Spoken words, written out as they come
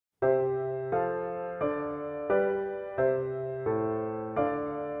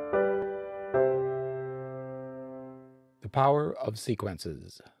power of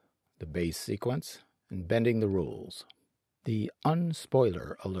sequences, the bass sequence, and bending the rules. The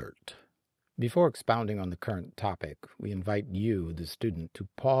unspoiler alert. Before expounding on the current topic, we invite you, the student, to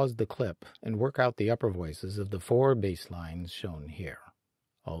pause the clip and work out the upper voices of the 4 bass lines shown here.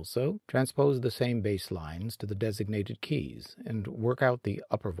 Also, transpose the same bass lines to the designated keys and work out the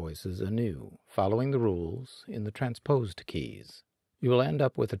upper voices anew, following the rules in the transposed keys. You will end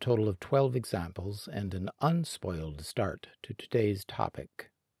up with a total of 12 examples and an unspoiled start to today's topic.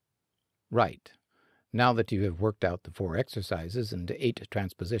 Right. Now that you have worked out the 4 exercises and 8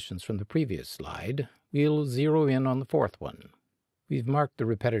 transpositions from the previous slide, we'll zero in on the 4th one. We've marked the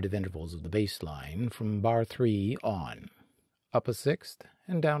repetitive intervals of the bass line from bar 3 on. Up a 6th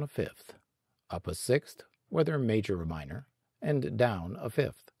and down a 5th. Up a 6th, whether major or minor, and down a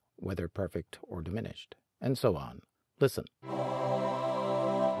 5th, whether perfect or diminished, and so on. Listen.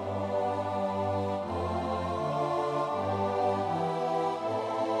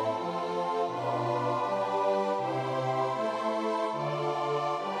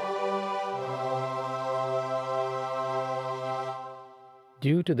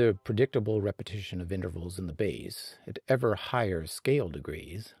 Due to the predictable repetition of intervals in the bass at ever higher scale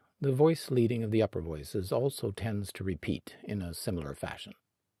degrees, the voice leading of the upper voices also tends to repeat in a similar fashion.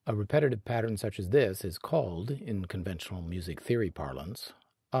 A repetitive pattern such as this is called, in conventional music theory parlance,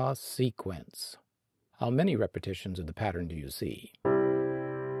 a sequence. How many repetitions of the pattern do you see?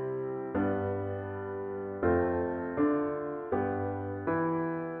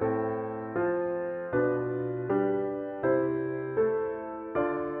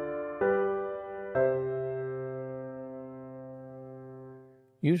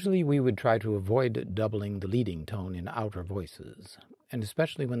 Usually we would try to avoid doubling the leading tone in outer voices, and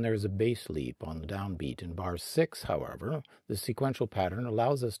especially when there is a bass leap on the downbeat in bar 6, however, the sequential pattern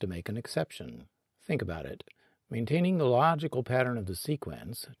allows us to make an exception. Think about it. Maintaining the logical pattern of the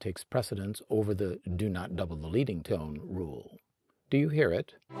sequence takes precedence over the do not double the leading tone rule. Do you hear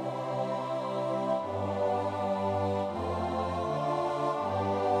it?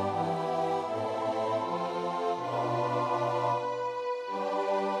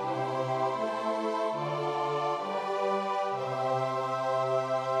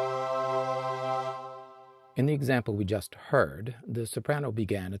 In the example we just heard, the soprano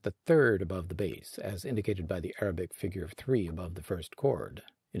began at the 3rd above the bass, as indicated by the Arabic figure of 3 above the first chord.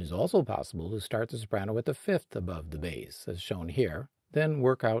 It is also possible to start the soprano at the 5th above the bass, as shown here, then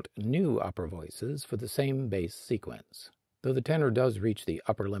work out new upper voices for the same bass sequence. Though the tenor does reach the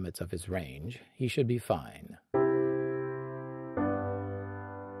upper limits of his range, he should be fine.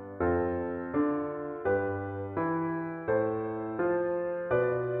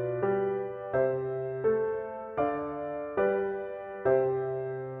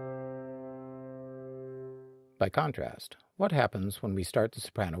 By contrast, what happens when we start the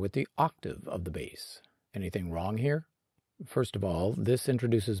soprano with the octave of the bass? Anything wrong here? First of all, this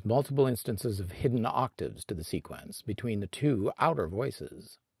introduces multiple instances of hidden octaves to the sequence between the 2 outer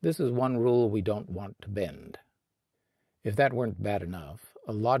voices. This is one rule we don't want to bend. If that weren't bad enough,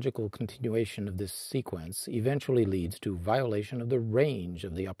 a logical continuation of this sequence eventually leads to violation of the range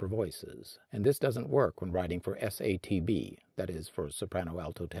of the upper voices, and this doesn't work when writing for SATB, that is, for soprano,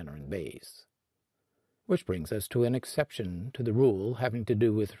 alto, tenor, and bass. Which brings us to an exception to the rule having to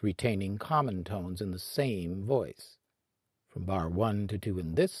do with retaining common tones in the same voice. From bar 1 to 2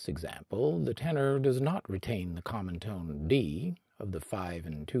 in this example, the tenor does not retain the common tone D of the 5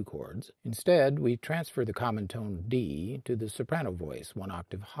 and 2 chords. Instead, we transfer the common tone D to the soprano voice 1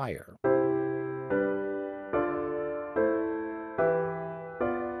 octave higher.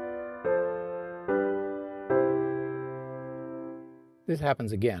 This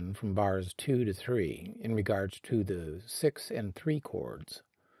happens again from bars 2 to 3 in regards to the 6 and 3 chords.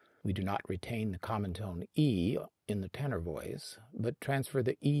 We do not retain the common tone E in the tenor voice, but transfer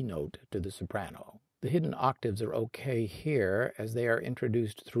the E note to the soprano. The hidden octaves are okay here as they are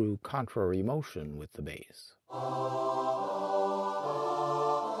introduced through contrary motion with the bass.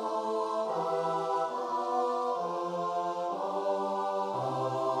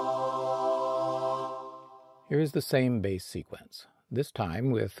 Here is the same bass sequence, this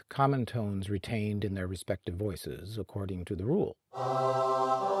time with common tones retained in their respective voices according to the rule.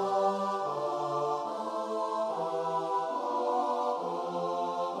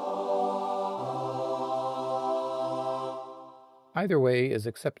 Either way is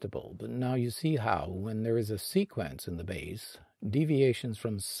acceptable, but now you see how, when there is a sequence in the bass, deviations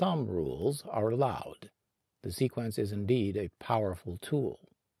from some rules are allowed. The sequence is indeed a powerful tool.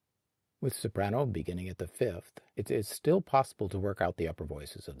 With soprano beginning at the fifth, it is still possible to work out the upper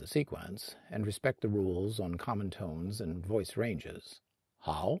voices of the sequence and respect the rules on common tones and voice ranges.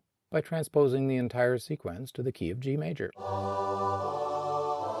 How? By transposing the entire sequence to the key of G major.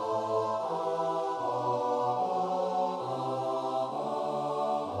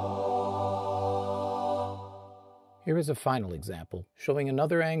 Here is a final example showing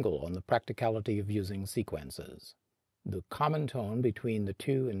another angle on the practicality of using sequences. The common tone between the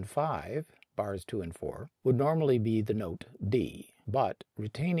 2 and 5, bars 2 and 4, would normally be the note D, but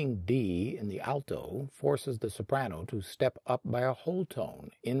retaining D in the alto forces the soprano to step up by a whole tone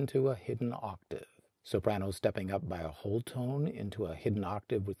into a hidden octave. Soprano stepping up by a whole tone into a hidden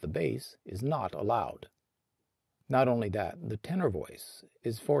octave with the bass is not allowed. Not only that, the tenor voice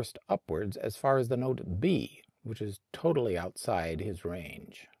is forced upwards as far as the note B, which is totally outside his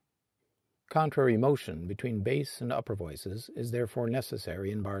range. Contrary motion between bass and upper voices is therefore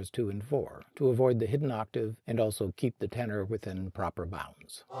necessary in bars 2 and 4 to avoid the hidden octave and also keep the tenor within proper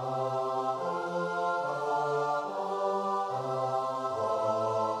bounds.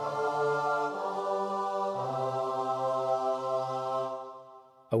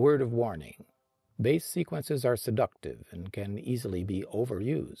 A word of warning. Bass sequences are seductive and can easily be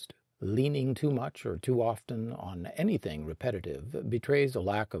overused. Leaning too much or too often on anything repetitive betrays a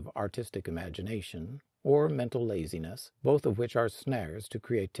lack of artistic imagination or mental laziness, both of which are snares to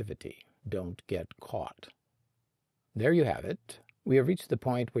creativity. Don't get caught. There you have it. We have reached the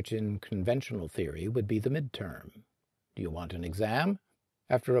point which in conventional theory would be the midterm. Do you want an exam?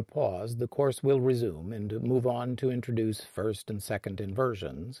 After a pause, the course will resume and move on to introduce first and second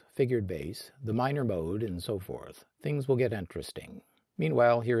inversions, figured bass, the minor mode, and so forth. Things will get interesting.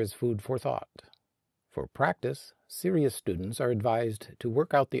 Meanwhile, here is food for thought. For practice, serious students are advised to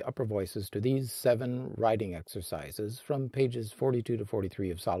work out the upper voices to these 7 writing exercises from pages 42 to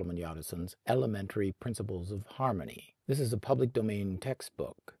 43 of Solomon Yadison's Elementary Principles of Harmony. This is a public domain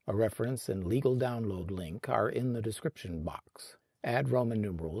textbook. A reference and legal download link are in the description box. Add Roman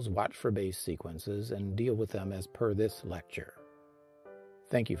numerals, watch for bass sequences, and deal with them as per this lecture.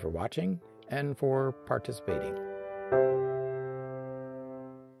 Thank you for watching and for participating.